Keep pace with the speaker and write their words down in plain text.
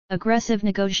Aggressive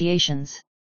negotiations.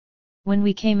 When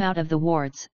we came out of the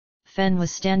wards, Fen was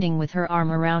standing with her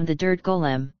arm around the dirt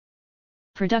golem.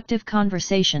 Productive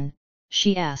conversation,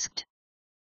 she asked.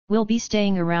 We'll be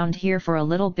staying around here for a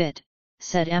little bit,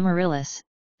 said Amaryllis,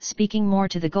 speaking more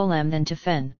to the golem than to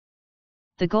Fen.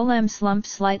 The golem slumped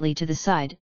slightly to the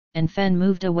side, and Fen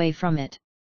moved away from it.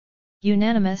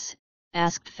 Unanimous?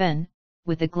 Asked Fen,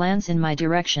 with a glance in my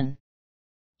direction.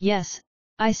 Yes,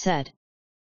 I said.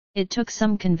 It took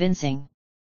some convincing.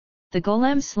 The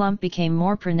golem's slump became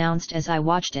more pronounced as I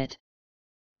watched it.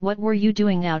 What were you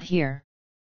doing out here?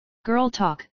 Girl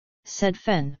talk, said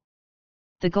Fen.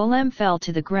 The golem fell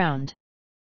to the ground.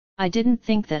 I didn't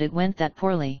think that it went that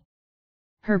poorly.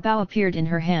 Her bow appeared in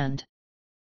her hand.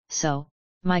 So,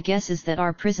 my guess is that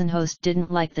our prison host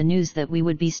didn't like the news that we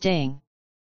would be staying.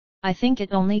 I think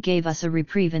it only gave us a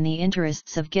reprieve in the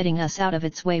interests of getting us out of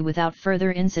its way without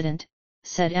further incident,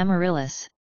 said Amaryllis.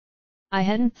 I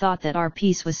hadn't thought that our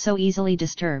peace was so easily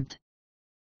disturbed.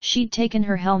 She'd taken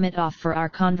her helmet off for our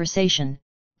conversation,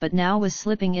 but now was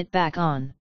slipping it back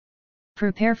on.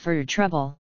 Prepare for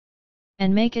trouble.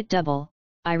 And make it double,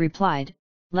 I replied,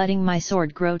 letting my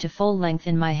sword grow to full length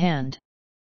in my hand.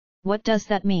 What does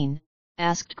that mean?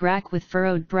 Asked Grak with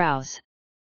furrowed brows.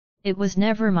 It was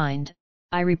never mind,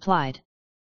 I replied.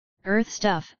 Earth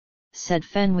stuff, said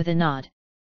Fen with a nod.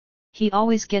 He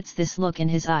always gets this look in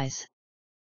his eyes.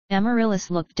 Amaryllis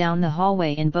looked down the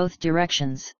hallway in both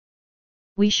directions.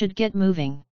 We should get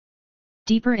moving.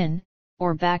 Deeper in,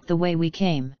 or back the way we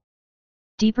came?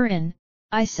 Deeper in,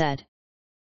 I said.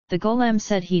 The golem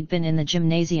said he'd been in the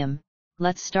gymnasium,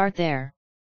 let's start there.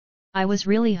 I was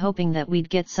really hoping that we'd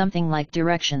get something like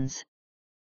directions.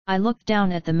 I looked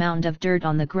down at the mound of dirt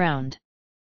on the ground.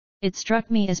 It struck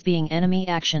me as being enemy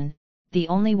action. The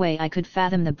only way I could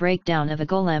fathom the breakdown of a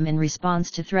golem in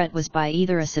response to threat was by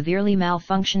either a severely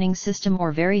malfunctioning system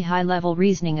or very high-level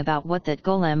reasoning about what that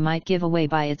golem might give away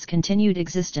by its continued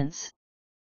existence.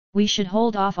 We should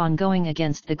hold off on going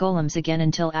against the golems again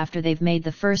until after they've made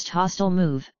the first hostile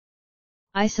move.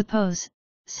 I suppose,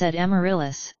 said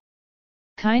Amaryllis.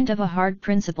 Kind of a hard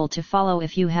principle to follow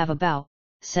if you have a bow,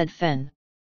 said Fen.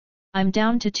 I'm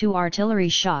down to 2 artillery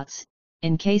shots,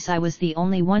 in case I was the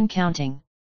only one counting.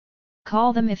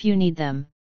 Call them if you need them,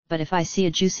 but if I see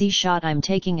a juicy shot I'm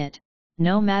taking it,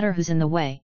 no matter who's in the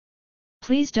way.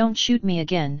 Please don't shoot me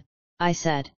again, I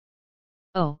said.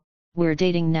 Oh, we're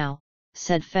dating now,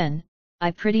 said Fen,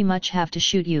 I pretty much have to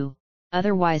shoot you,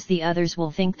 otherwise the others will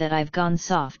think that I've gone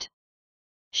soft.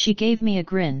 She gave me a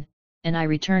grin, and I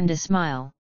returned a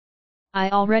smile. I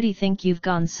already think you've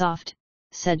gone soft,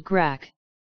 said Grak.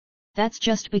 That's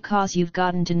just because you've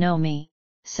gotten to know me,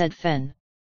 said Fen.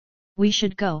 We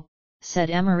should go,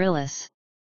 said Amaryllis.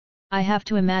 I have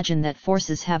to imagine that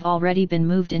forces have already been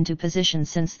moved into position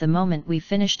since the moment we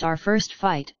finished our first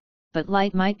fight, but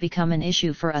light might become an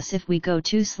issue for us if we go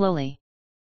too slowly.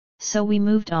 So we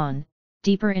moved on,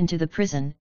 deeper into the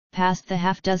prison, past the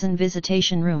half-dozen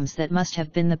visitation rooms that must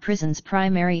have been the prison's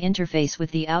primary interface with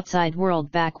the outside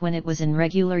world back when it was in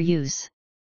regular use.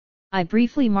 I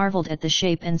briefly marveled at the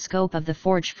shape and scope of the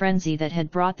forge frenzy that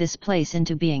had brought this place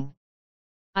into being.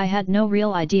 I had no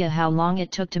real idea how long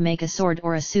it took to make a sword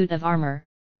or a suit of armor,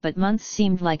 but months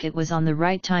seemed like it was on the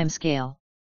right time scale.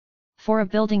 For a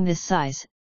building this size,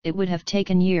 it would have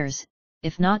taken years,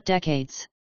 if not decades.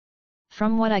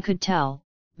 From what I could tell,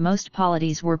 most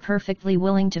polities were perfectly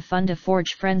willing to fund a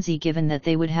forge frenzy given that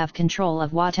they would have control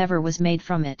of whatever was made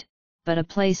from it, but a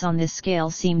place on this scale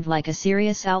seemed like a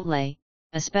serious outlay,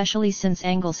 especially since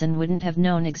Angelson wouldn't have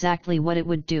known exactly what it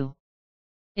would do.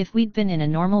 If we'd been in a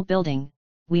normal building,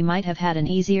 we might have had an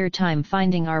easier time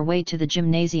finding our way to the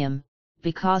gymnasium,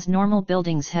 because normal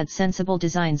buildings had sensible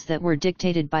designs that were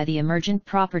dictated by the emergent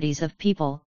properties of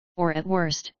people, or at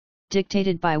worst,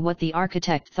 dictated by what the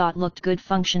architect thought looked good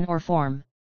function or form.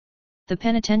 The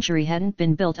penitentiary hadn't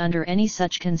been built under any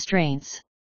such constraints.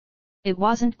 It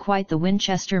wasn't quite the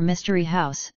Winchester Mystery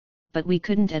House, but we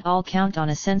couldn't at all count on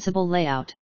a sensible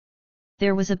layout.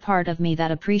 There was a part of me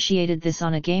that appreciated this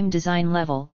on a game design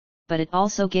level, but it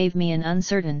also gave me an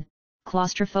uncertain,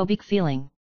 claustrophobic feeling.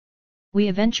 We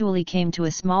eventually came to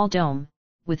a small dome,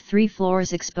 with 3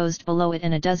 floors exposed below it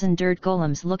and a dozen dirt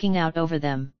golems looking out over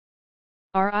them.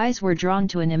 Our eyes were drawn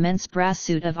to an immense brass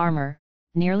suit of armor,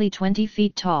 nearly 20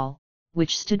 feet tall,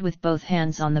 which stood with both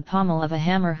hands on the pommel of a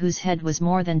hammer whose head was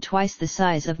more than twice the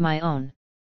size of my own.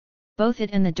 Both it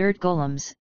and the dirt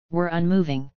golems were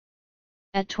unmoving.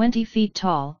 At 20 feet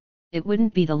tall, it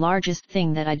wouldn't be the largest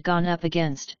thing that I'd gone up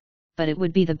against, but it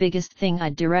would be the biggest thing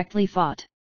I'd directly fought.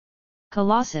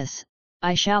 Colossus,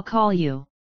 I shall call you.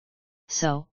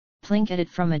 So, plink at it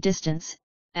from a distance,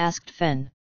 asked Fen.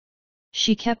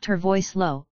 She kept her voice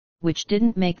low, which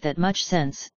didn't make that much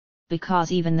sense,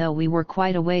 because even though we were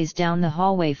quite a ways down the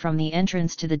hallway from the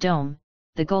entrance to the dome,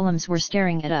 the golems were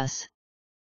staring at us.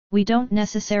 "We don't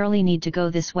necessarily need to go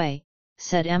this way,"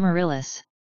 said Amaryllis.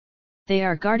 "They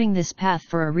are guarding this path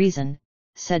for a reason,"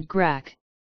 said Grak.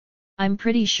 "I'm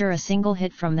pretty sure a single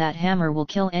hit from that hammer will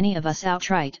kill any of us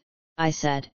outright," I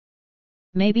said.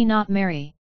 "Maybe not,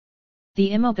 Mary.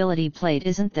 The immobility plate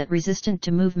isn't that resistant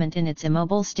to movement in its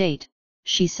immobile state,"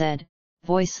 she said,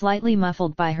 voice slightly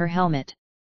muffled by her helmet.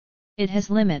 "It has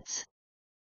limits.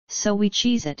 So we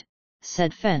cheese it,"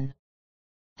 said Fen.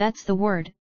 "That's the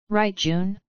word, right,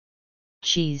 June?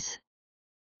 Cheese."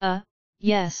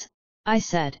 Yes," I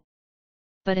said.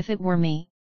 "But if it were me,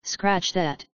 scratch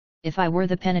that, if I were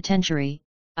the penitentiary,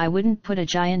 I wouldn't put a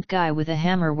giant guy with a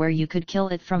hammer where you could kill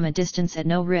it from a distance at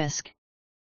no risk.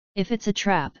 If it's a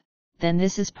trap, then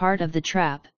this is part of the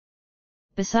trap.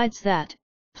 Besides that,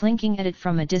 plinking at it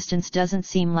from a distance doesn't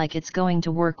seem like it's going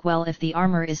to work well if the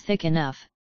armor is thick enough.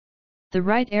 The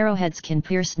right arrowheads can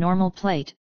pierce normal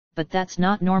plate, but that's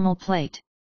not normal plate."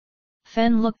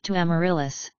 Fen looked to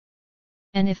Amaryllis.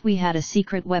 "And if we had a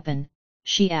secret weapon?"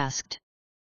 she asked.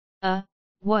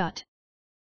 What?"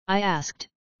 I asked,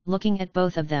 looking at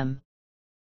both of them.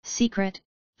 "Secret,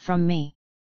 from me.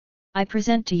 I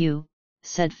present to you,"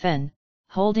 said Fen,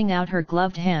 holding out her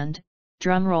gloved hand.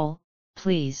 "Drumroll,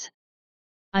 please."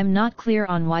 "I'm not clear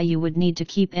on why you would need to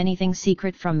keep anything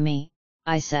secret from me,"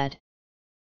 I said.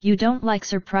 "You don't like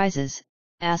surprises?"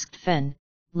 asked Fen,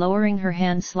 lowering her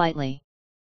hand slightly.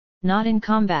 "Not in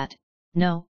combat,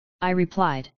 no," I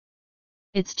replied.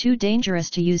 "It's too dangerous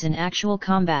to use in actual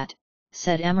combat,"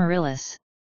 said Amaryllis.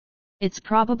 "It's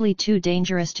probably too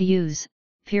dangerous to use,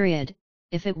 period,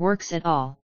 if it works at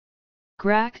all."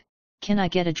 "Grak, can I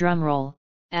get a drum roll?"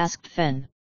 asked Fen.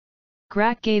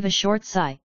 Grak gave a short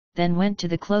sigh, then went to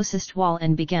the closest wall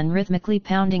and began rhythmically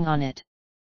pounding on it.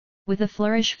 With a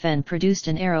flourish, Fen produced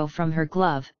an arrow from her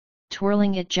glove,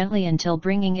 twirling it gently until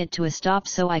bringing it to a stop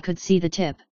so I could see the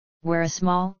tip, where a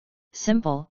small,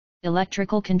 simple,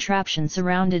 electrical contraption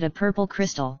surrounded a purple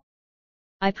crystal.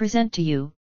 "I present to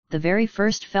you, the very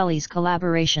first Feli's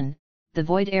collaboration, the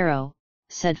Void Arrow,"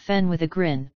 said Fen with a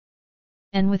grin.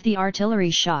 "And with the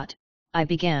artillery shot," I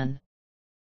began.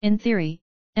 "In theory,"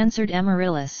 answered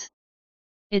Amaryllis.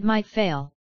 "It might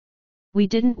fail. We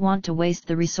didn't want to waste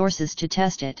the resources to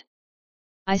test it."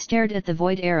 I stared at the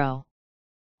Void Arrow.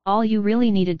 All you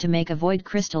really needed to make a void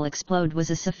crystal explode was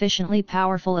a sufficiently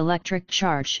powerful electric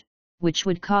charge, which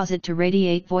would cause it to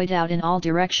radiate void out in all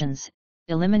directions,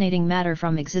 eliminating matter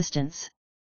from existence.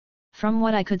 From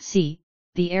what I could see,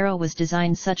 the arrow was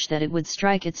designed such that it would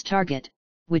strike its target,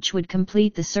 which would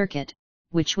complete the circuit,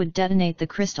 which would detonate the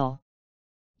crystal.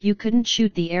 You couldn't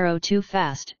shoot the arrow too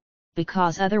fast,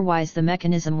 because otherwise the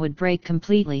mechanism would break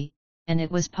completely, and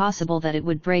it was possible that it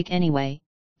would break anyway,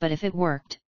 but if it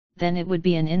worked, then it would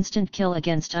be an instant kill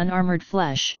against unarmored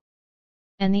flesh.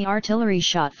 And the artillery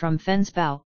shot from Fen's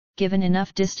bow, given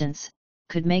enough distance,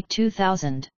 could make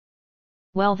 2,000.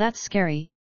 "Well, that's scary,"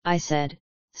 I said,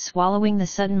 swallowing the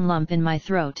sudden lump in my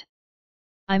throat.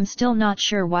 "I'm still not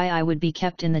sure why I would be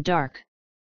kept in the dark."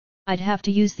 "I'd have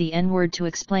to use the N-word to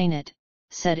explain it,"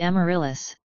 said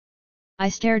Amaryllis. I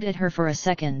stared at her for a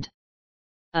second.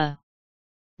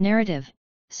 Narrative,"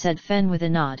 said Fen with a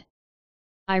nod.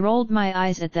 I rolled my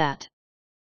eyes at that.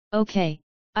 "Okay,"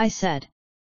 I said.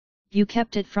 "You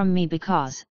kept it from me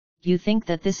because you think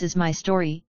that this is my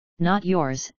story, not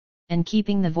yours, and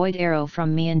keeping the Void Arrow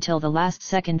from me until the last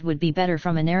second would be better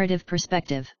from a narrative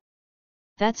perspective.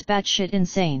 That's batshit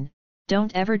insane,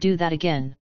 don't ever do that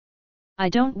again." "I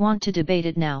don't want to debate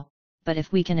it now, but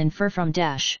if we can infer from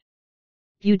Dash."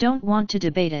 "You don't want to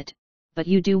debate it, but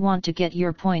you do want to get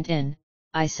your point in,"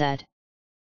 I said.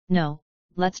 "No,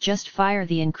 let's just fire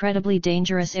the incredibly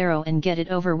dangerous arrow and get it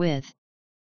over with."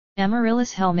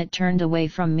 Amaryllis' helmet turned away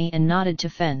from me and nodded to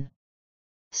Fen.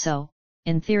 "So,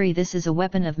 in theory this is a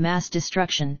weapon of mass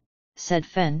destruction," said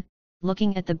Fen,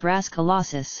 looking at the brass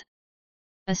colossus.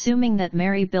 "Assuming that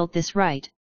Mary built this right,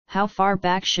 how far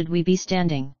back should we be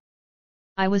standing?"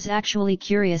 I was actually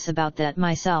curious about that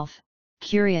myself,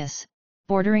 curious,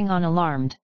 bordering on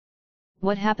alarmed.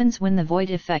 "What happens when the void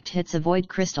effect hits a void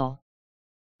crystal?"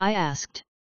 I asked.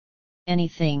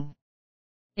 "Anything.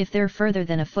 If they're further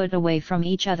than a foot away from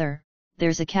each other,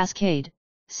 there's a cascade,"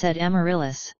 said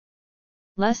Amaryllis.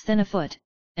 "Less than a foot,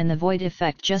 and the void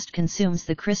effect just consumes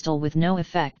the crystal with no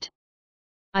effect."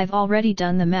 "I've already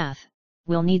done the math,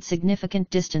 we'll need significant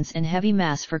distance and heavy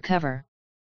mass for cover."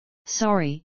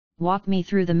 "Sorry, walk me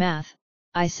through the math,"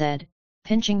 I said,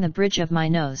 pinching the bridge of my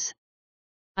nose.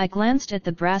 I glanced at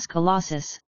the brass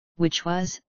colossus, which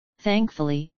was,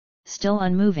 thankfully, still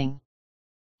unmoving.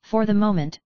 For the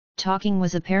moment, talking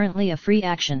was apparently a free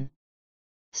action.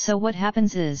 So what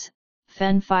happens is,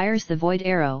 Fen fires the void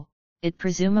arrow, it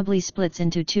presumably splits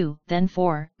into 2, then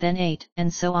 4, then 8,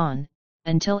 and so on,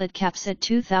 until it caps at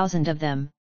 2,000 of them,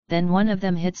 then one of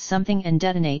them hits something and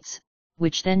detonates,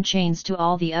 which then chains to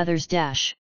all the others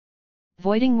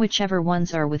voiding whichever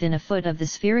ones are within a foot of the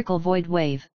spherical void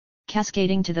wave,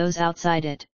 cascading to those outside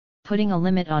it, putting a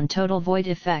limit on total void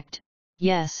effect.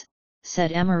 Yes,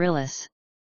 said Amaryllis.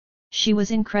 She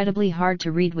was incredibly hard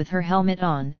to read with her helmet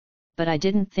on, but I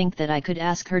didn't think that I could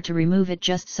ask her to remove it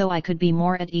just so I could be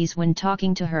more at ease when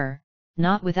talking to her,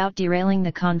 not without derailing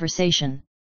the conversation.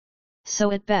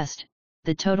 So at best,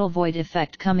 the total void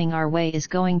effect coming our way is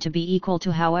going to be equal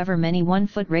to however many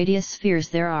 1-foot radius spheres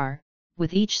there are,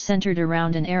 with each centered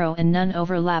around an arrow and none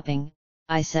overlapping,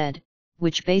 I said,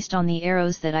 which based on the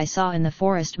arrows that I saw in the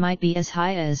forest might be as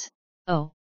high as,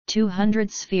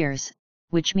 200 spheres,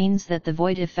 which means that the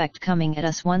void effect coming at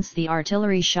us once the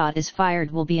artillery shot is fired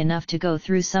will be enough to go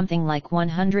through something like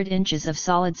 100 inches of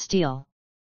solid steel.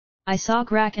 I saw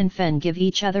Grak and Fen give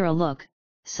each other a look,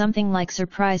 something like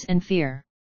surprise and fear.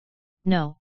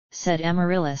 No, said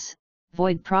Amaryllis,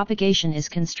 void propagation is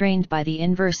constrained by the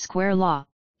inverse square law,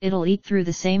 it'll eat through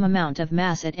the same amount of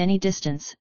mass at any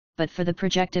distance, but for the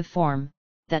projective form,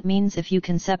 that means if you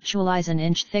conceptualize an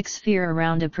inch-thick sphere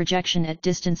around a projection at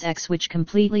distance x which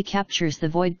completely captures the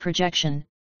void projection,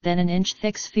 then an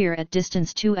inch-thick sphere at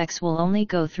distance 2x will only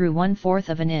go through 1/4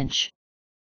 of an inch.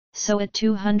 So at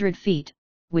 200 feet,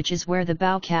 which is where the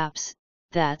bow caps,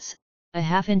 that's a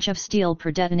 ½ inch of steel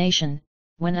per detonation,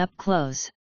 when up close.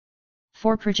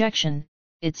 For projection,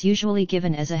 it's usually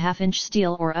given as a ½ inch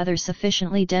steel or other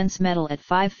sufficiently dense metal at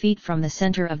 5 feet from the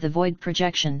center of the void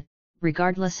projection,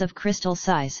 regardless of crystal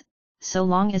size, so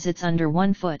long as it's under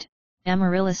 1 foot,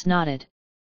 Amaryllis nodded.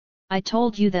 I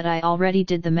told you that I already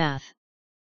did the math.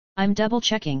 I'm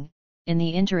double-checking, in the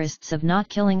interests of not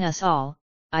killing us all,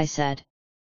 I said.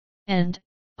 And,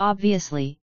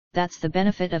 obviously, that's the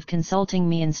benefit of consulting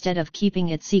me instead of keeping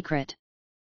it secret.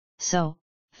 So,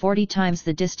 40 times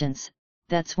the distance,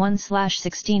 that's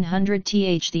 1/1600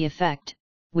 th the effect,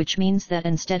 which means that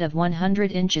instead of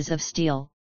 100 inches of steel,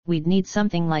 we'd need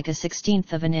something like a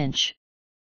 1/16 of an inch.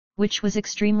 Which was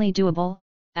extremely doable,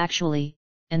 actually,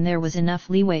 and there was enough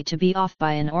leeway to be off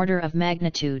by an order of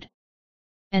magnitude.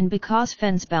 And because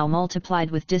Fen's bow multiplied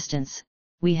with distance,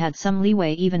 we had some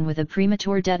leeway even with a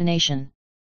premature detonation.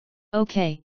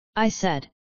 Okay, I said.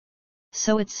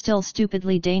 So it's still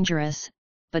stupidly dangerous,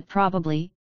 but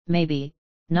probably, maybe,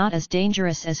 not as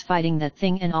dangerous as fighting that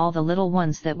thing and all the little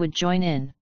ones that would join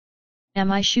in. Am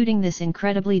I shooting this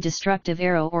incredibly destructive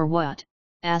arrow or what?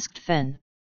 Asked Fen.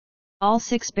 All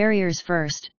 6 barriers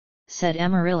first, said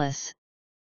Amaryllis.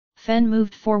 Fen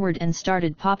moved forward and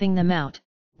started popping them out,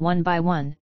 one by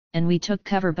one, and we took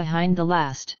cover behind the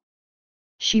last.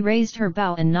 She raised her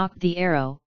bow and knocked the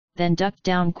arrow, then ducked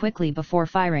down quickly before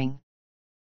firing.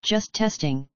 Just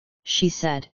testing, she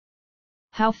said.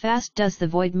 How fast does the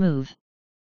void move?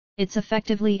 It's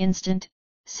effectively instant,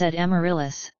 said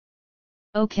Amaryllis.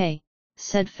 Okay,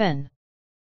 said Fen.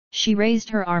 She raised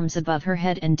her arms above her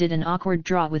head and did an awkward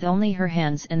draw with only her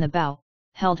hands and the bow,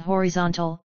 held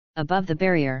horizontal, above the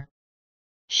barrier.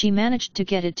 She managed to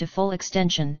get it to full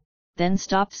extension, then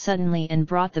stopped suddenly and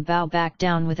brought the bow back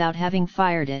down without having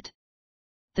fired it.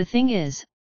 The thing is,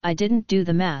 I didn't do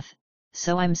the math,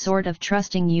 so I'm sort of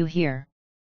trusting you here.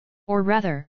 Or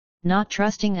rather, not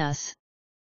trusting us?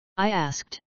 I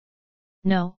asked.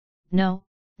 No,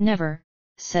 never,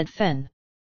 said Fen.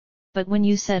 But when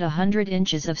you said 100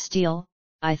 inches of steel,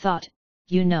 I thought,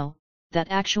 that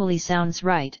actually sounds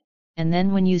right, and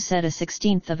then when you said a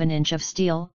 1/16 of an inch of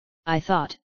steel, I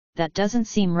thought, that doesn't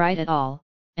seem right at all,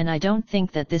 and I don't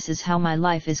think that this is how my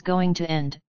life is going to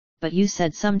end, but you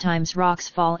said sometimes rocks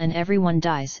fall and everyone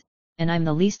dies, and I'm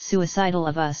the least suicidal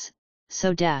of us,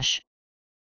 so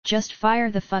Just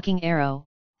fire the fucking arrow,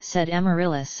 said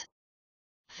Amaryllis.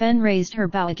 Fen raised her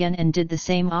bow again and did the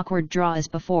same awkward draw as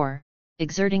before,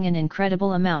 exerting an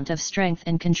incredible amount of strength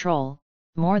and control,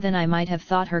 more than I might have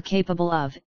thought her capable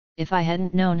of, if I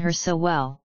hadn't known her so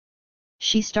well.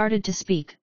 She started to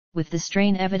speak, with the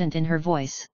strain evident in her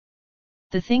voice.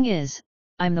 The thing is,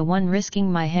 I'm the one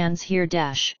risking my hands here.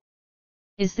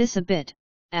 Is this a bit?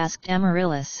 Asked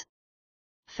Amaryllis.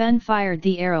 Fen fired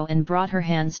the arrow and brought her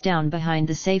hands down behind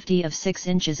the safety of 6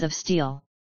 inches of steel.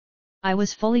 I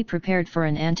was fully prepared for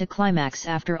an anticlimax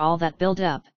after all that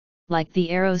build-up, like the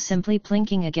arrow simply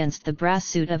plinking against the brass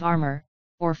suit of armor,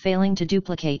 or failing to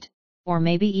duplicate, or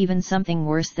maybe even something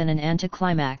worse than an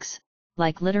anticlimax,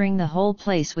 like littering the whole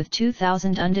place with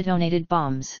 2,000 undetonated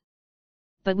bombs.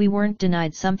 But we weren't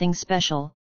denied something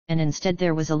special, and instead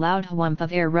there was a loud whump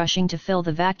of air rushing to fill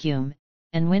the vacuum,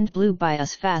 and wind blew by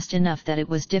us fast enough that it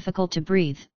was difficult to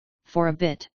breathe, for a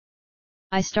bit.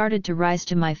 I started to rise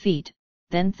to my feet,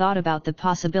 then thought about the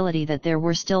possibility that there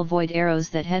were still void arrows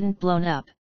that hadn't blown up,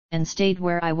 and stayed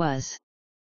where I was.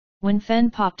 When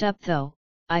Fen popped up though,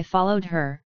 I followed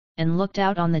her, and looked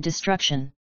out on the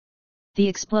destruction. The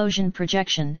explosion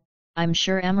projection, I'm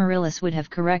sure Amaryllis would have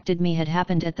corrected me, had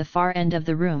happened at the far end of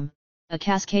the room, a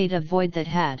cascade of void that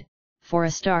had, for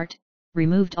a start,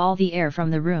 removed all the air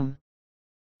from the room.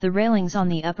 The railings on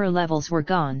the upper levels were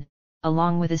gone,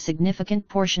 along with a significant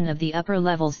portion of the upper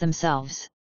levels themselves.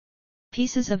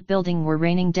 Pieces of building were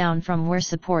raining down from where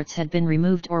supports had been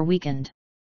removed or weakened.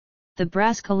 The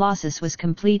brass colossus was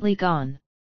completely gone.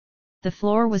 The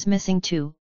floor was missing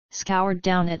too, scoured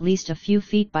down at least a few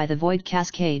feet by the void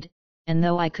cascade, and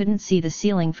though I couldn't see the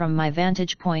ceiling from my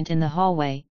vantage point in the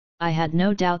hallway, I had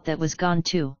no doubt that was gone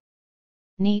too.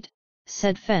 Neat,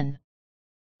 said Fen.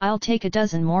 I'll take a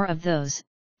dozen more of those,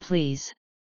 please.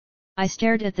 I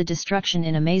stared at the destruction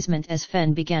in amazement as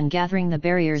Fen began gathering the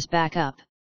barriers back up.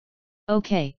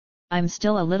 Okay, I'm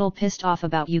still a little pissed off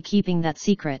about you keeping that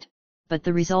secret, but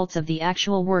the results of the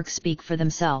actual work speak for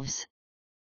themselves.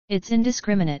 It's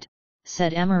indiscriminate,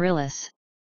 said Amaryllis.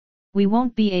 We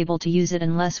won't be able to use it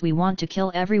unless we want to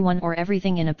kill everyone or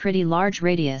everything in a pretty large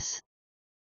radius.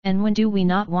 And when do we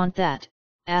not want that?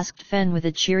 Asked Fen with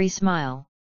a cheery smile.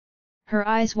 Her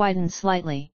eyes widened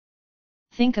slightly.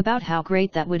 Think about how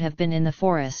great that would have been in the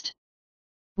forest.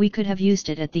 We could have used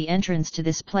it at the entrance to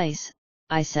this place,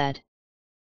 I said.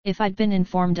 If I'd been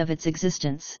informed of its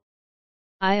existence.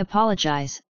 I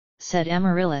apologize, said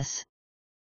Amaryllis.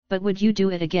 But would you do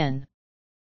it again?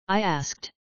 I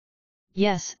asked.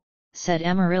 Yes, said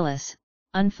Amaryllis,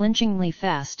 unflinchingly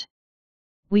fast.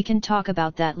 We can talk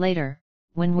about that later,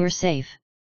 when we're safe.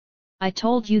 I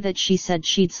told you that she said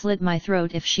she'd slit my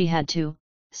throat if she had to,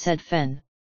 said Fen.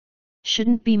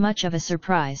 Shouldn't be much of a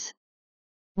surprise.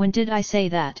 When did I say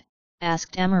that?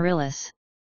 Asked Amaryllis.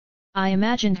 I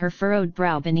imagined her furrowed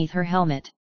brow beneath her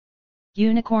helmet.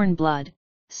 Unicorn blood,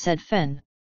 said Fen.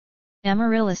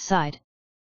 Amaryllis sighed.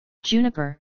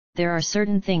 Juniper, there are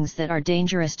certain things that are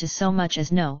dangerous to so much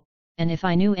as know, and if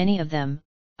I knew any of them,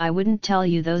 I wouldn't tell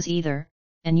you those either,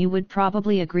 and you would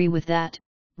probably agree with that,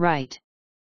 right?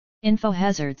 Info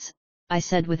hazards, I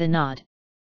said with a nod.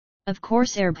 Of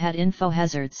course Erb had info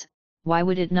hazards, why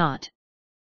would it not?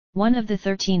 One of the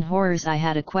 13 horrors I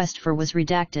had a quest for was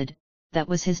redacted, that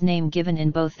was his name given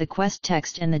in both the quest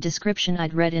text and the description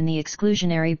I'd read in the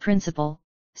Exclusionary Principle,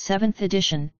 7th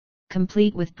edition,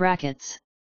 complete with brackets.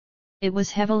 It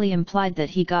was heavily implied that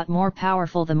he got more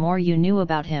powerful the more you knew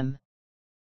about him.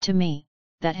 To me,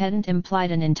 that hadn't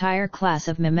implied an entire class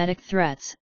of mimetic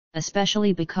threats,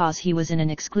 especially because he was in an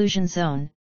exclusion zone,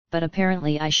 but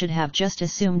apparently I should have just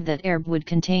assumed that Erb would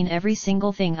contain every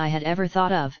single thing I had ever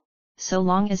thought of, so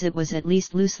long as it was at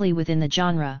least loosely within the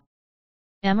genre.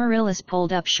 Amaryllis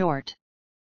pulled up short.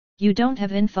 You don't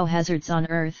have info hazards on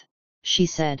Earth, she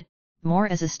said, more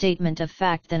as a statement of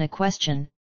fact than a question,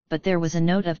 but there was a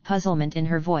note of puzzlement in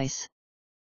her voice.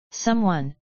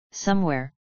 Someone,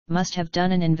 somewhere, must have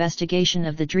done an investigation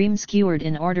of the dream skewered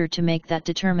in order to make that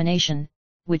determination,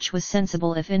 which was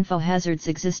sensible if info hazards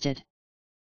existed.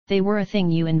 They were a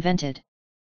thing you invented.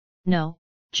 No,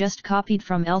 just copied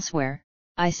from elsewhere,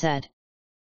 I said.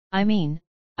 I mean,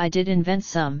 I did invent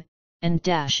some, and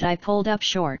I pulled up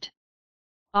short.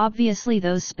 Obviously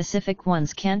those specific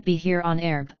ones can't be here on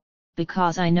Erb,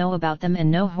 because I know about them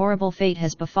and no horrible fate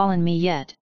has befallen me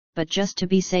yet, but just to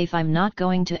be safe I'm not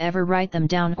going to ever write them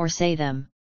down or say them.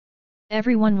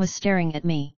 Everyone was staring at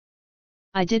me.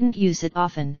 I didn't use it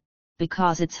often,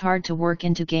 because it's hard to work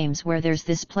into games where there's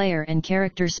this player and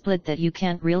character split that you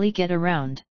can't really get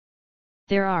around.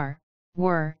 There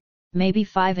were, maybe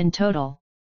 5 in total.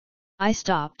 I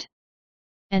stopped.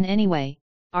 And anyway,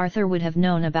 Arthur would have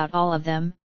known about all of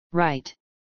them, right?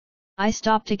 I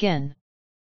stopped again.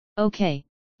 Okay,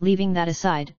 leaving that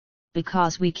aside,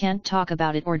 because we can't talk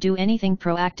about it or do anything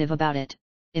proactive about it,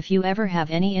 if you ever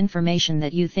have any information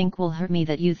that you think will hurt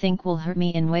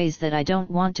me in ways that I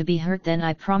don't want to be hurt, then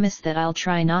I promise that I'll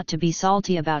try not to be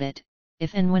salty about it,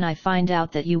 if and when I find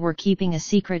out that you were keeping a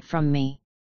secret from me.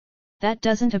 That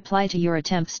doesn't apply to your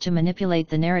attempts to manipulate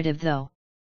the narrative though.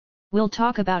 We'll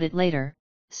talk about it later,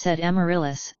 said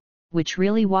Amaryllis, which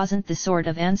really wasn't the sort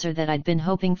of answer that I'd been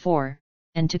hoping for,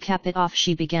 and to cap it off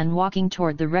she began walking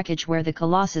toward the wreckage where the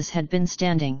Colossus had been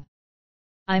standing.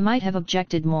 I might have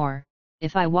objected more,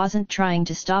 if I wasn't trying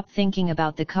to stop thinking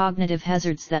about the cognitive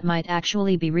hazards that might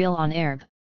actually be real on Erb.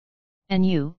 And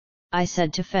you, I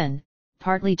said to Fen,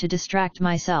 partly to distract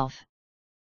myself.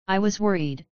 I was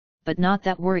worried, but not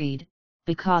that worried,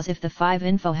 because if the 5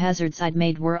 info hazards I'd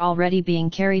made were already being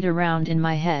carried around in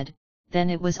my head, then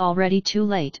it was already too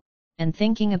late, and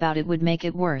thinking about it would make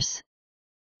it worse.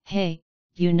 "Hey,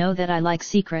 you know that I like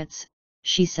secrets,"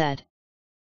 she said.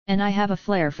 "And I have a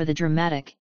flair for the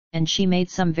dramatic," and she made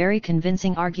some very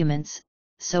convincing arguments,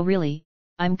 so really,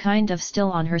 I'm kind of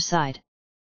still on her side.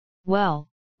 "Well,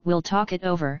 we'll talk it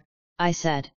over," I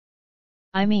said.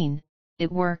 "I mean,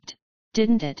 it worked,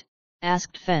 didn't it?"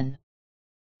 asked Fen.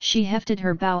 She hefted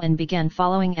her bow and began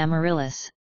following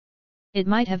Amaryllis. "It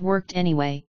might have worked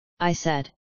anyway," I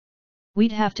said.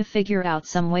 "We'd have to figure out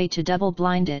some way to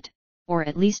double-blind it, or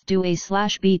at least do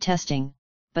A/B testing,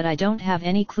 but I don't have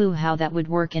any clue how that would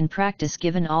work in practice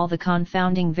given all the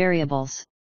confounding variables."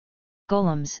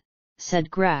 "Golems,"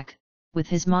 said Grak, with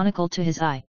his monocle to his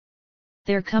eye.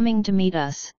 "They're coming to meet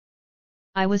us."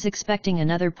 I was expecting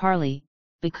another parley,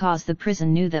 because the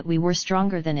prison knew that we were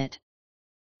stronger than it.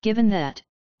 Given that,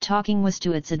 talking was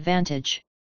to its advantage.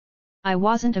 I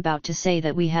wasn't about to say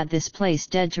that we had this place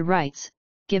dead to rights,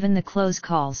 given the close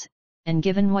calls, and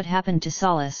given what happened to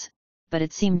Solace, but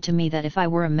it seemed to me that if I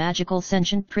were a magical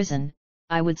sentient prison,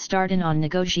 I would start in on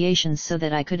negotiations so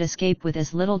that I could escape with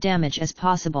as little damage as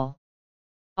possible.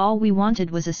 All we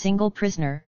wanted was a single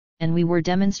prisoner, and we were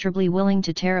demonstrably willing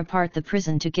to tear apart the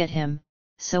prison to get him,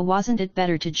 so wasn't it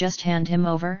better to just hand him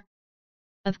over?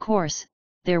 Of course,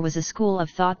 there was a school of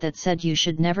thought that said you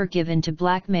should never give in to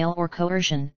blackmail or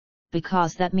coercion,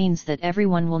 because that means that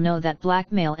everyone will know that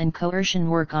blackmail and coercion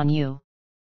work on you.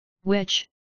 Which,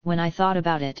 when I thought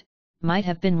about it, might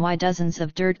have been why dozens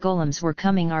of dirt golems were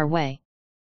coming our way.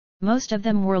 Most of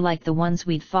them were like the ones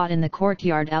we'd fought in the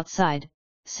courtyard outside,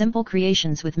 simple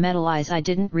creations with metal eyes I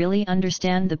didn't really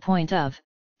understand the point of,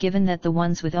 given that the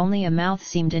ones with only a mouth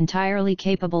seemed entirely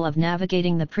capable of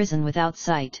navigating the prison without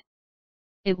sight.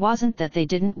 It wasn't that they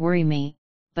didn't worry me,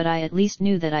 but I at least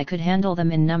knew that I could handle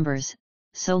them in numbers,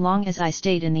 so long as I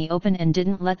stayed in the open and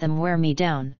didn't let them wear me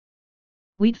down.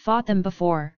 We'd fought them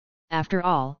before, after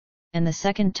all, and the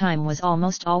second time was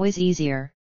almost always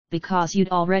easier, because you'd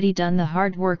already done the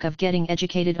hard work of getting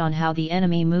educated on how the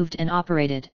enemy moved and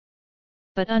operated.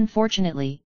 But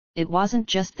unfortunately, it wasn't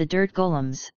just the dirt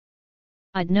golems.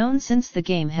 I'd known since the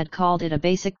game had called it a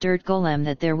basic dirt golem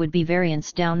that there would be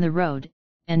variants down the road,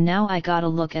 and now I got a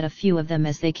look at a few of them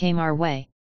as they came our way.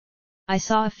 I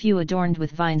saw a few adorned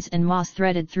with vines and moss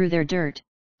threaded through their dirt,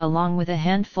 along with a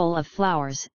handful of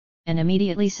flowers, and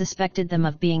immediately suspected them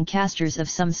of being casters of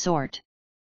some sort.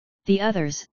 The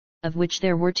others, of which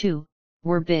there were 2,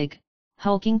 were big,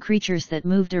 hulking creatures that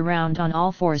moved around on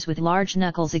all fours with large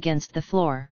knuckles against the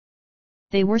floor.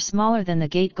 They were smaller than the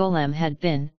gate golem had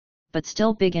been, but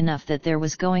still big enough that there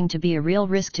was going to be a real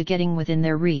risk to getting within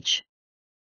their reach.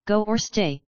 "Go or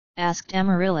stay?" asked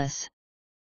Amaryllis.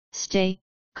 "Stay,"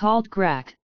 called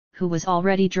Grak, who was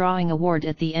already drawing a ward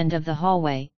at the end of the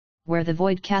hallway, where the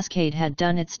void cascade had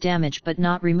done its damage but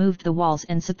not removed the walls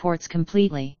and supports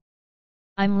completely.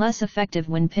 "I'm less effective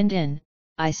when pinned in,"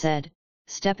 I said,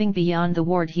 stepping beyond the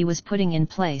ward he was putting in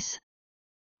place.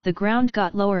 The ground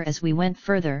got lower as we went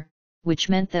further, which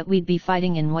meant that we'd be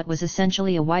fighting in what was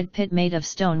essentially a wide pit made of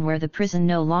stone where the prison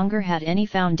no longer had any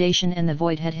foundation and the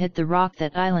void had hit the rock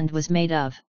that island was made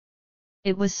of.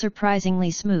 It was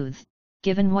surprisingly smooth,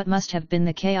 given what must have been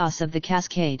the chaos of the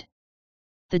cascade.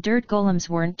 The dirt golems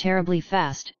weren't terribly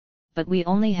fast, but we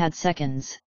only had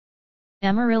seconds.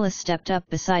 Amaryllis stepped up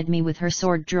beside me with her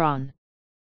sword drawn.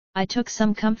 I took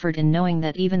some comfort in knowing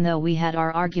that even though we had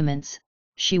our arguments,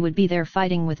 she would be there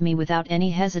fighting with me without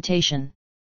any hesitation.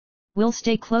 "We'll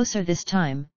stay closer this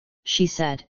time," she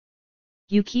said.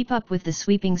 "You keep up with the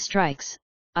sweeping strikes,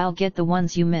 I'll get the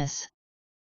ones you miss."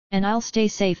 "And I'll stay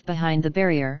safe behind the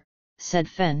barrier," said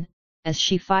Fen, as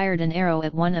she fired an arrow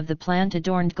at one of the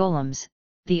plant-adorned golems,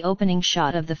 the opening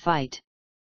shot of the fight.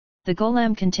 The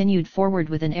golem continued forward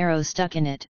with an arrow stuck in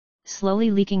it,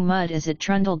 slowly leaking mud as it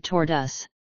trundled toward us.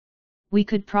 We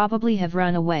could probably have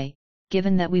run away,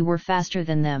 given that we were faster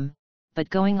than them, but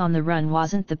going on the run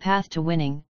wasn't the path to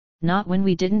winning, not when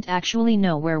we didn't actually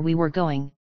know where we were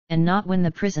going, and not when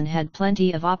the prison had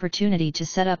plenty of opportunity to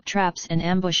set up traps and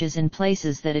ambushes in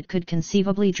places that it could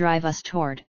conceivably drive us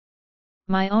toward.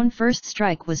 My own first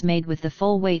strike was made with the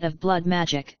full weight of blood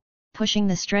magic, pushing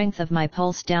the strength of my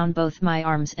pulse down both my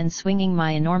arms and swinging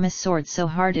my enormous sword so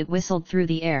hard it whistled through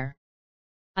the air.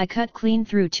 I cut clean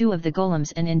through 2 of the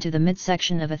golems and into the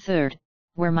midsection of a third,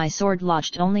 where my sword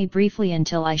lodged only briefly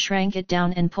until I shrank it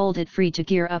down and pulled it free to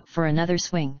gear up for another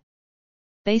swing.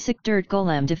 Basic dirt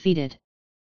golem defeated.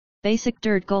 Basic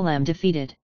dirt golem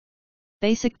defeated.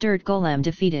 Basic dirt golem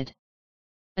defeated.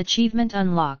 Achievement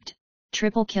unlocked,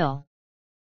 triple kill.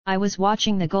 I was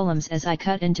watching the golems as I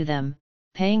cut into them,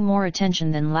 paying more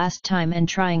attention than last time and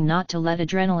trying not to let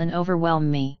adrenaline overwhelm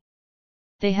me.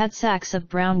 They had sacks of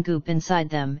brown goop inside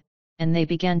them, and they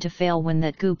began to fail when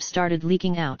that goop started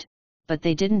leaking out, but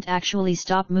they didn't actually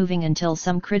stop moving until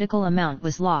some critical amount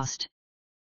was lost.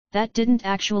 That didn't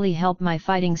actually help my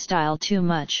fighting style too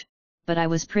much, but I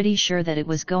was pretty sure that it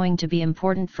was going to be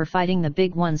important for fighting the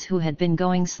big ones who had been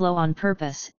going slow on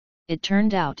purpose, it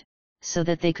turned out, so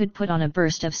that they could put on a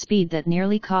burst of speed that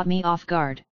nearly caught me off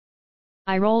guard.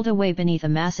 I rolled away beneath a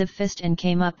massive fist and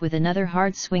came up with another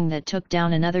hard swing that took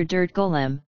down another dirt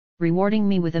golem, rewarding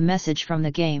me with a message from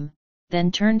the game,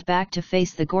 then turned back to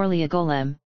face the Gorlia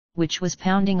golem, which was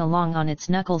pounding along on its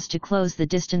knuckles to close the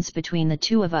distance between the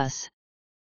two of us.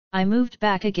 I moved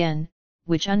back again,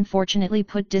 which unfortunately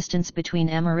put distance between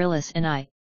Amaryllis and I,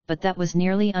 but that was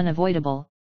nearly unavoidable,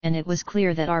 and it was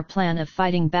clear that our plan of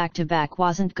fighting back-to-back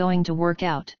wasn't going to work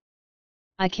out.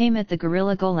 I came at the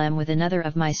gorilla golem with another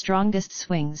of my strongest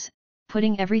swings,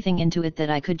 putting everything into it that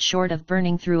I could short of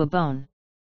burning through a bone.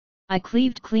 I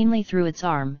cleaved cleanly through its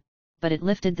arm, but it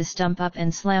lifted the stump up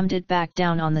and slammed it back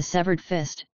down on the severed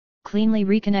fist, cleanly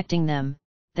reconnecting them,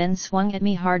 then swung at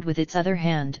me hard with its other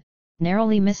hand,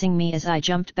 narrowly missing me as I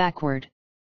jumped backward.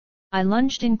 I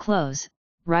lunged in close,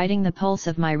 riding the pulse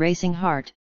of my racing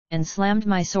heart, and slammed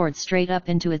my sword straight up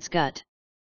into its gut.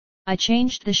 I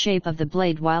changed the shape of the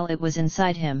blade while it was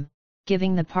inside him,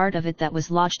 giving the part of it that was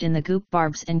lodged in the goop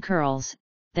barbs and curls,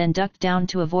 then ducked down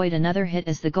to avoid another hit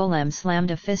as the golem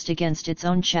slammed a fist against its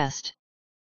own chest.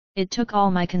 It took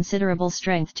all my considerable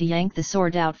strength to yank the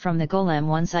sword out from the golem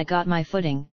once I got my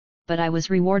footing, but I was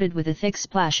rewarded with a thick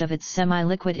splash of its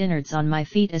semi-liquid innards on my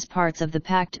feet as parts of the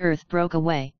packed earth broke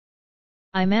away.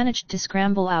 I managed to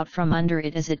scramble out from under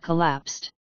it as it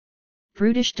collapsed.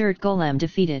 Brutish dirt golem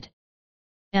defeated.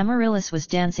 Amaryllis was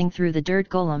dancing through the dirt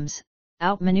golems,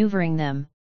 outmaneuvering them,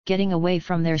 getting away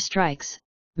from their strikes,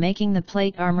 making the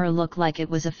plate armor look like it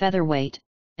was a featherweight,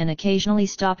 and occasionally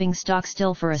stopping stock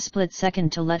still for a split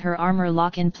second to let her armor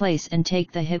lock in place and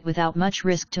take the hit without much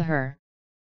risk to her.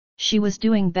 She was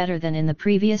doing better than in the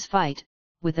previous fight,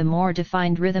 with a more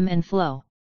defined rhythm and flow.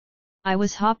 I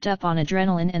was hopped up on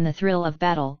adrenaline and the thrill of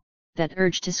battle, that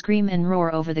urge to scream and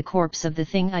roar over the corpse of the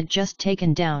thing I'd just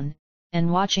taken down,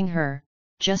 and watching her,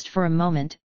 just for a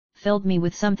moment, filled me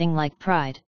with something like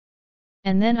pride.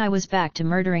 And then I was back to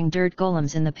murdering dirt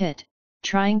golems in the pit,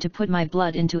 trying to put my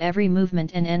blood into every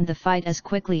movement and end the fight as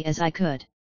quickly as I could.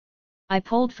 I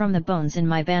pulled from the bones in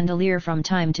my bandolier from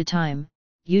time to time,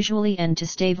 usually to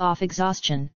stave off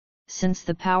exhaustion, since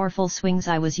the powerful swings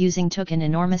I was using took an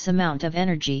enormous amount of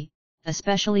energy,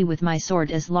 especially with my sword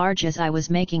as large as I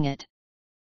was making it.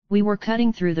 We were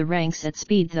cutting through the ranks at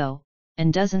speed though,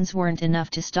 and dozens weren't enough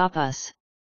to stop us.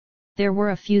 There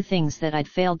were a few things that I'd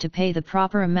failed to pay the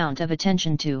proper amount of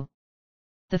attention to.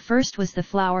 The first was the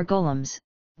flower golems,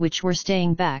 which were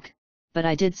staying back, but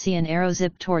I did see an arrow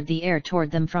zip toward the air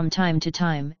toward them from time to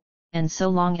time, and so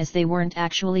long as they weren't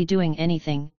actually doing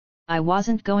anything, I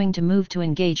wasn't going to move to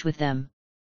engage with them.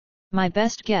 My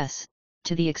best guess,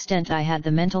 to the extent I had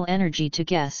the mental energy to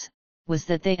guess, was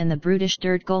that they and the brutish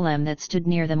dirt golem that stood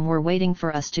near them were waiting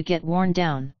for us to get worn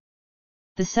down.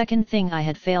 The second thing I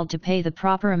had failed to pay the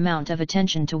proper amount of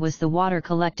attention to was the water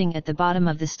collecting at the bottom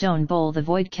of the stone bowl the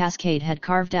void cascade had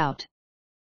carved out.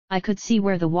 I could see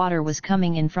where the water was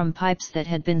coming in from pipes that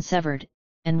had been severed,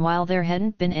 and while there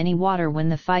hadn't been any water when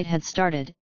the fight had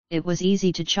started, it was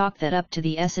easy to chalk that up to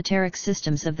the esoteric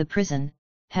systems of the prison,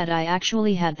 had I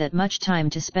actually had that much time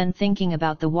to spend thinking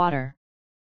about the water.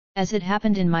 As it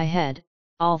happened in my head,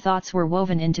 all thoughts were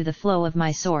woven into the flow of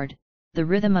my sword, the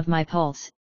rhythm of my pulse,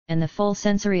 and the full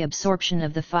sensory absorption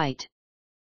of the fight.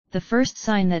 The first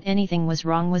sign that anything was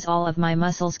wrong was all of my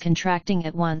muscles contracting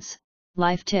at once.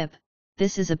 Life tip: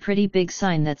 this is a pretty big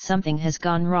sign that something has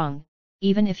gone wrong,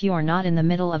 even if you're not in the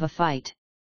middle of a fight.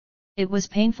 It was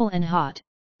painful and hot,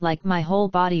 like my whole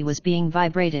body was being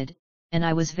vibrated, and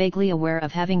I was vaguely aware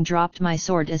of having dropped my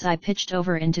sword as I pitched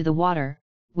over into the water,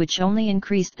 which only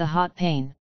increased the hot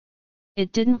pain.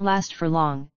 It didn't last for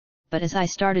long, but as I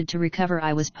started to recover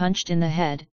I was punched in the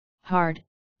head, hard,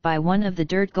 by one of the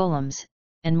dirt golems,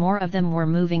 and more of them were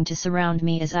moving to surround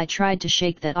me as I tried to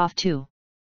shake that off too.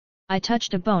 I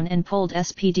touched a bone and pulled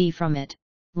SPD from it,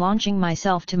 launching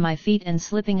myself to my feet and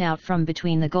slipping out from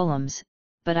between the golems,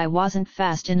 but I wasn't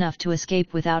fast enough to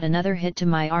escape without another hit to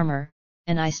my armor,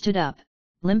 and I stood up,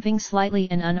 limping slightly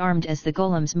and unarmed as the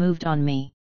golems moved on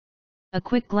me. A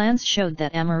quick glance showed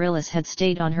that Amaryllis had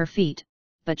stayed on her feet,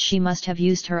 but she must have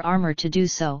used her armor to do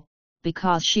so,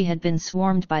 because she had been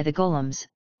swarmed by the golems,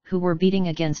 who were beating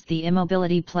against the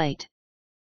immobility plate.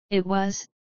 It was,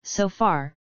 so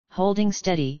far, holding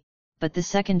steady, but the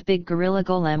second big gorilla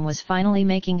golem was finally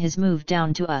making his move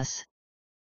down to us.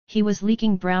 He was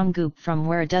leaking brown goop from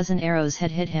where a dozen arrows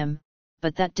had hit him,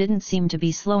 but that didn't seem to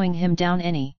be slowing him down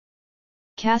any.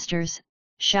 "Casters!"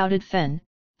 shouted Fen,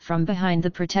 from behind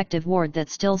the protective ward that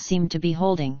still seemed to be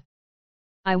holding.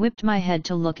 I whipped my head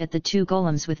to look at the two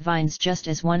golems with vines just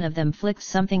as one of them flicked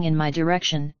something in my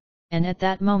direction, and at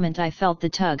that moment I felt the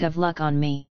tug of luck on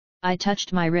me. I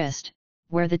touched my wrist,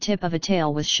 where the tip of a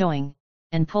tail was showing,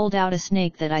 and pulled out a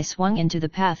snake that I swung into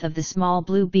the path of the small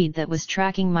blue bead that was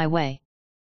tracking my way.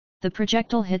 The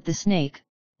projectile hit the snake,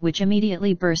 which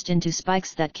immediately burst into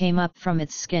spikes that came up from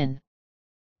its skin.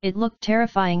 It looked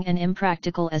terrifying and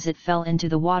impractical as it fell into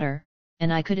the water,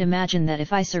 and I could imagine that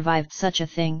if I survived such a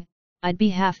thing, I'd be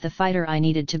half the fighter I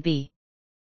needed to be.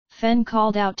 Fen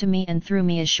called out to me and threw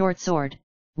me a short sword,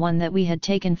 one that we had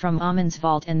taken from Amon's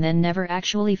vault and then never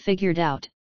actually figured out,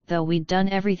 though we'd done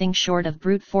everything short of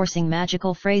brute-forcing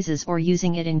magical phrases or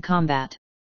using it in combat.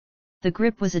 The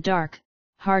grip was a dark,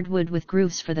 hard wood with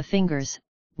grooves for the fingers,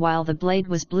 while the blade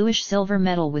was bluish-silver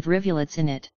metal with rivulets in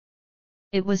it.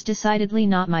 It was decidedly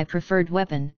not my preferred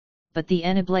weapon, but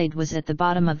the blade was at the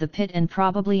bottom of the pit and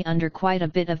probably under quite a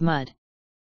bit of mud.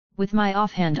 With my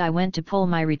offhand I went to pull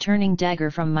my returning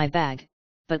dagger from my bag,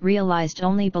 but realized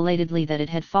only belatedly that it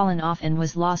had fallen off and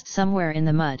was lost somewhere in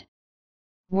the mud.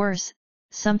 Worse,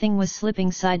 something was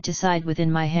slipping side to side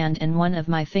within my hand and one of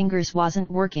my fingers wasn't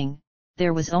working.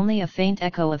 There was only a faint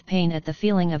echo of pain at the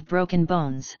feeling of broken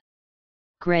bones.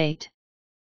 Great!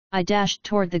 I dashed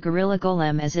toward the gorilla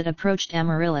golem as it approached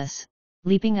Amaryllis,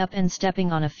 leaping up and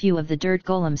stepping on a few of the dirt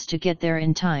golems to get there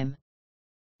in time.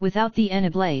 Without the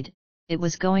blade, it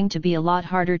was going to be a lot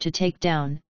harder to take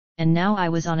down, and now I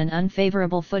was on an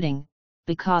unfavorable footing,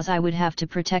 because I would have to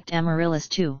protect Amaryllis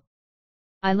too.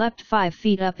 I leapt 5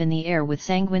 feet up in the air with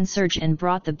sanguine surge and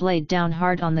brought the blade down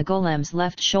hard on the golem's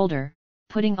left shoulder,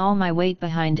 putting all my weight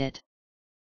behind it.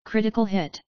 Critical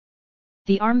hit.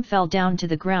 The arm fell down to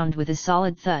the ground with a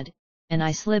solid thud, and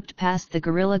I slipped past the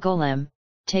gorilla golem,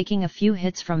 taking a few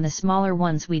hits from the smaller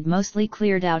ones we'd mostly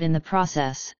cleared out in the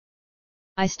process.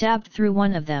 I stabbed through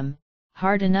one of them,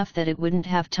 hard enough that it wouldn't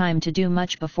have time to do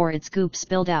much before its goop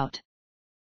spilled out.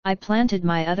 I planted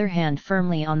my other hand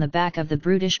firmly on the back of the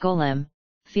brutish golem,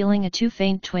 feeling a too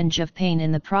faint twinge of pain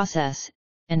in the process,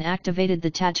 and activated the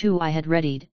tattoo I had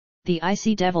readied. The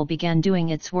icy devil began doing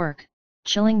its work,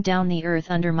 chilling down the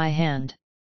earth under my hand.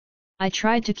 I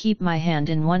tried to keep my hand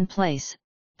in one place,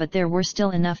 but there were still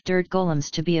enough dirt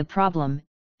golems to be a problem,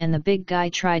 and the big guy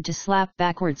tried to slap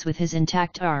backwards with his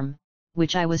intact arm,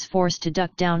 which I was forced to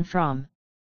duck down from.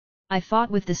 I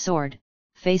fought with the sword,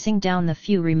 facing down the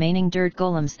few remaining dirt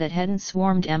golems that hadn't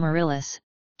swarmed Amaryllis,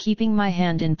 keeping my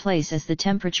hand in place as the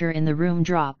temperature in the room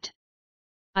dropped.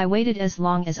 I waited as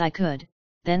long as I could,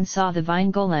 then saw the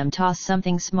vine golem toss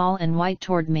something small and white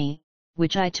toward me,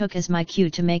 which I took as my cue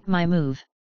to make my move.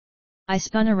 I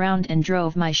spun around and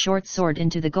drove my short sword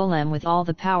into the golem with all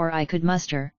the power I could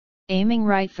muster, aiming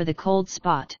right for the cold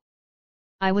spot.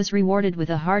 I was rewarded with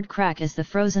a hard crack as the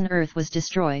frozen earth was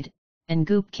destroyed, and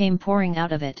goop came pouring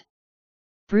out of it.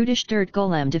 Brutish dirt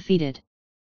golem defeated.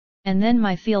 And then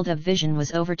my field of vision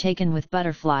was overtaken with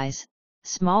butterflies,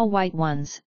 small white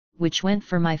ones, which went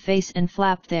for my face and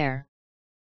flapped there.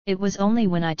 It was only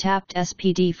when I tapped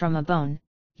SPD from a bone,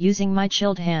 using my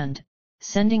chilled hand,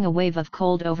 sending a wave of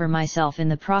cold over myself in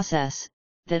the process,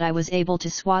 that I was able to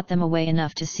swat them away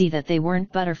enough to see that they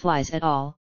weren't butterflies at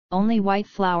all, only white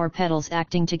flower petals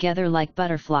acting together like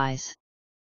butterflies.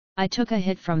 I took a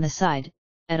hit from the side,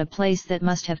 at a place that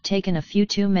must have taken a few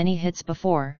too many hits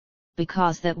before,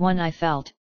 because that one I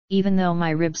felt, even though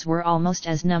my ribs were almost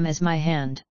as numb as my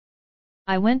hand.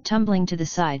 I went tumbling to the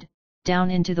side, down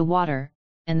into the water,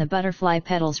 and the butterfly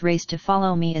petals raced to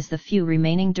follow me as the few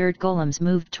remaining dirt golems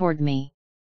moved toward me.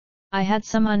 I had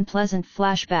some unpleasant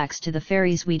flashbacks to the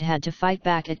fairies we'd had to fight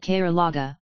back at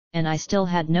Kairlaga, and I still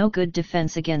had no good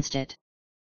defense against it.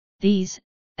 These,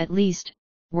 at least,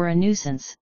 were a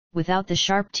nuisance, without the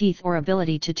sharp teeth or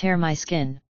ability to tear my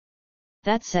skin.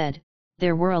 That said,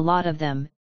 there were a lot of them,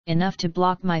 enough to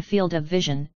block my field of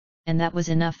vision, and that was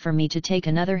enough for me to take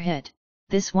another hit,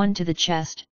 this one to the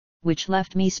chest, which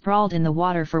left me sprawled in the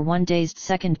water for one dazed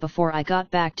second before I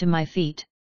got back to my feet.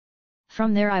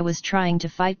 From there I was trying to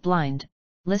fight blind,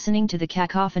 listening to the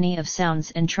cacophony of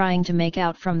sounds and trying to make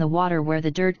out from the water where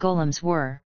the dirt golems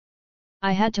were.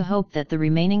 I had to hope that the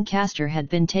remaining caster had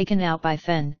been taken out by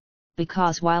Fen,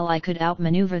 because while I could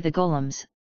outmaneuver the golems,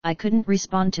 I couldn't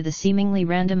respond to the seemingly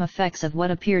random effects of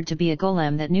what appeared to be a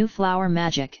golem that knew flower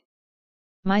magic.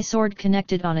 My sword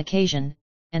connected on occasion,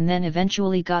 and then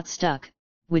eventually got stuck,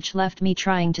 which left me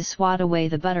trying to swat away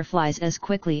the butterflies as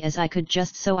quickly as I could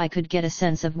just so I could get a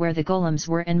sense of where the golems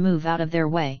were and move out of their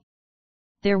way.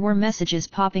 There were messages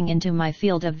popping into my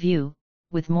field of view,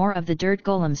 with more of the dirt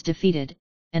golems defeated,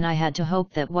 and I had to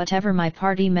hope that whatever my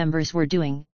party members were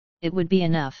doing, it would be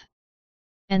enough.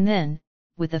 And then,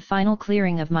 with the final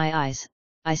clearing of my eyes,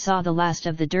 I saw the last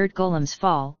of the dirt golems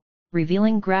fall,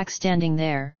 revealing Grak standing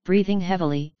there, breathing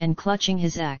heavily and clutching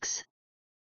his axe.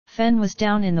 Fen was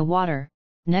down in the water,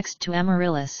 next to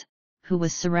Amaryllis, who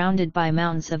was surrounded by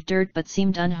mountains of dirt but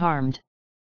seemed unharmed.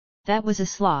 That was a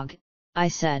slog, I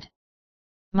said.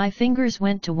 My fingers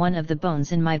went to one of the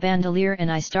bones in my bandolier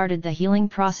and I started the healing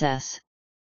process.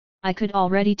 I could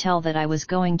already tell that I was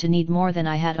going to need more than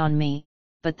I had on me,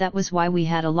 but that was why we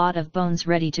had a lot of bones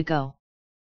ready to go.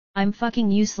 I'm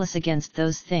fucking useless against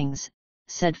those things,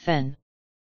 said Fen.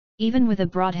 Even with a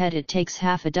broadhead it takes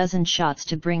half a dozen shots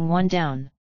to bring one down.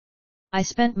 I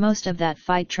spent most of that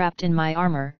fight trapped in my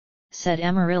armor, said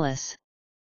Amaryllis.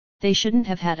 They shouldn't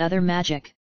have had other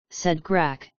magic, said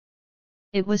Grak.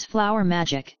 It was flower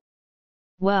magic.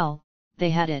 Well, they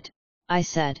had it, I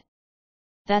said.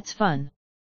 That's fun.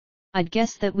 I'd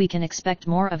guess that we can expect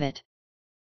more of it.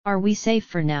 Are we safe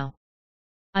for now?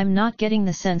 I'm not getting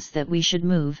the sense that we should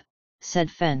move,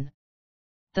 said Fen.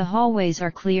 The hallways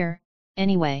are clear,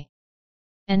 anyway.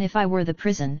 And if I were the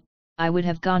prison, I would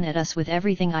have gone at us with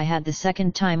everything I had the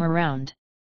second time around.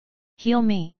 Heal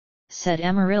me, said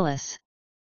Amaryllis.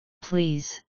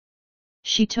 Please.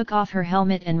 She took off her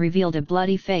helmet and revealed a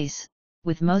bloody face,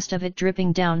 with most of it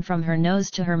dripping down from her nose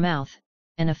to her mouth,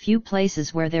 and a few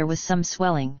places where there was some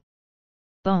swelling.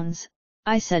 Bones,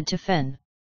 I said to Fen.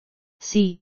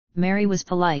 See, Mary was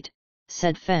polite,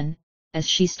 said Fen, as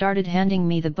she started handing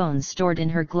me the bones stored in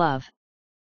her glove.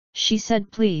 She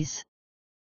said please.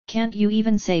 Can't you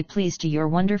even say please to your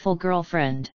wonderful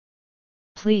girlfriend?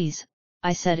 Please,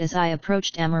 I said as I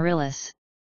approached Amaryllis.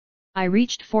 I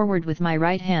reached forward with my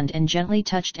right hand and gently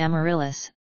touched Amaryllis,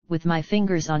 with my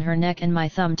fingers on her neck and my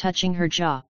thumb touching her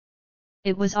jaw.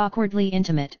 It was awkwardly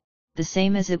intimate, the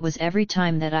same as it was every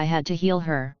time that I had to heal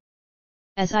her.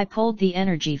 As I pulled the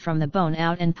energy from the bone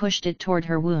out and pushed it toward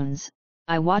her wounds,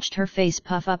 I watched her face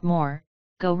puff up more,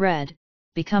 go red,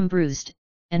 become bruised,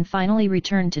 and finally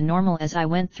return to normal as I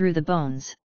went through the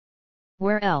bones.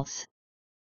 Where else?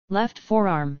 Left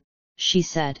forearm, she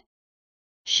said.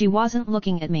 She wasn't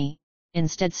looking at me,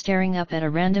 instead staring up at a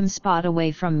random spot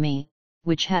away from me,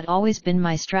 which had always been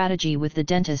my strategy with the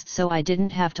dentist so I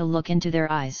didn't have to look into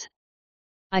their eyes.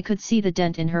 I could see the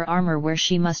dent in her armor where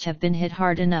she must have been hit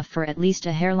hard enough for at least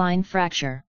a hairline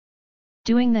fracture.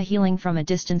 Doing the healing from a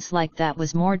distance like that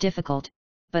was more difficult,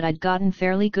 but I'd gotten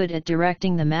fairly good at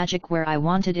directing the magic where I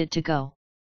wanted it to go.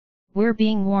 We're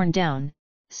being worn down,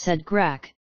 said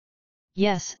Grak.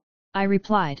 Yes, I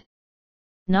replied.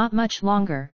 Not much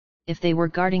longer, if they were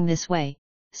guarding this way,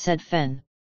 said Fen.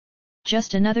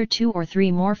 Just another 2 or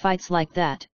 3 more fights like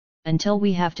that, until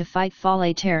we have to fight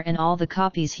Falater and all the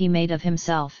copies he made of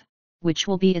himself, which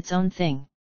will be its own thing.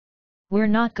 We're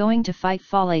not going to fight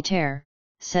Falater,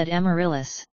 said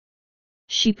Amaryllis.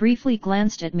 She briefly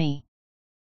glanced at me.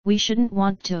 We shouldn't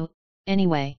want to,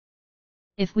 anyway.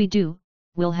 If we do,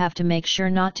 we'll have to make sure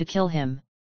not to kill him.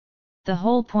 The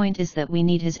whole point is that we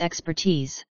need his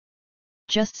expertise.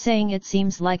 Just saying it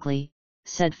seems likely,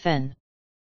 said Fen.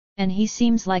 And he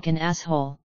seems like an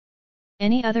asshole.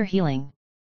 Any other healing?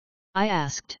 I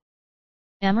asked.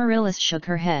 Amaryllis shook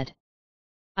her head.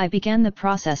 I began the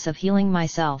process of healing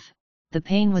myself. The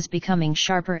pain was becoming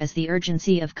sharper as the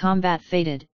urgency of combat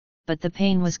faded, but the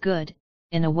pain was good,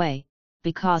 in a way,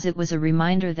 because it was a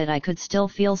reminder that I could still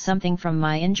feel something from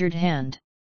my injured hand.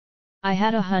 I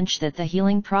had a hunch that the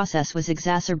healing process was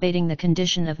exacerbating the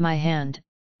condition of my hand,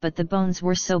 but the bones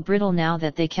were so brittle now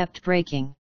that they kept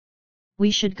breaking.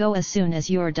 We should go as soon as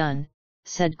you're done,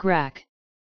 said Grak.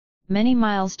 Many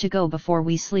miles to go before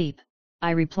we sleep,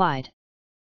 I replied.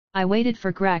 I waited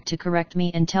for Grak to correct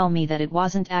me and tell me that it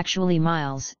wasn't actually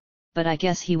miles, but I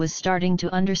guess he was starting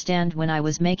to understand when I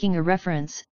was making a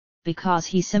reference, because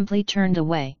he simply turned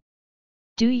away.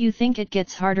 Do you think it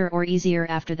gets harder or easier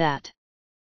after that?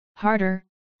 Harder,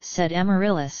 said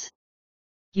Amaryllis.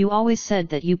 You always said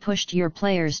that you pushed your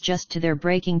players just to their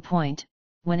breaking point,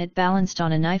 when it balanced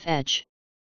on a knife edge.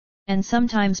 And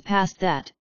sometimes past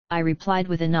that, I replied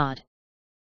with a nod.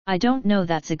 I don't know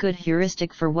that's a good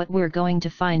heuristic for what we're going to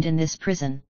find in this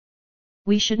prison.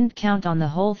 We shouldn't count on the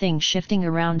whole thing shifting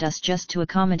around us just to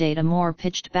accommodate a more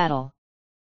pitched battle.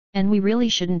 And we really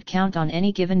shouldn't count on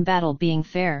any given battle being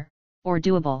fair, or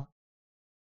doable.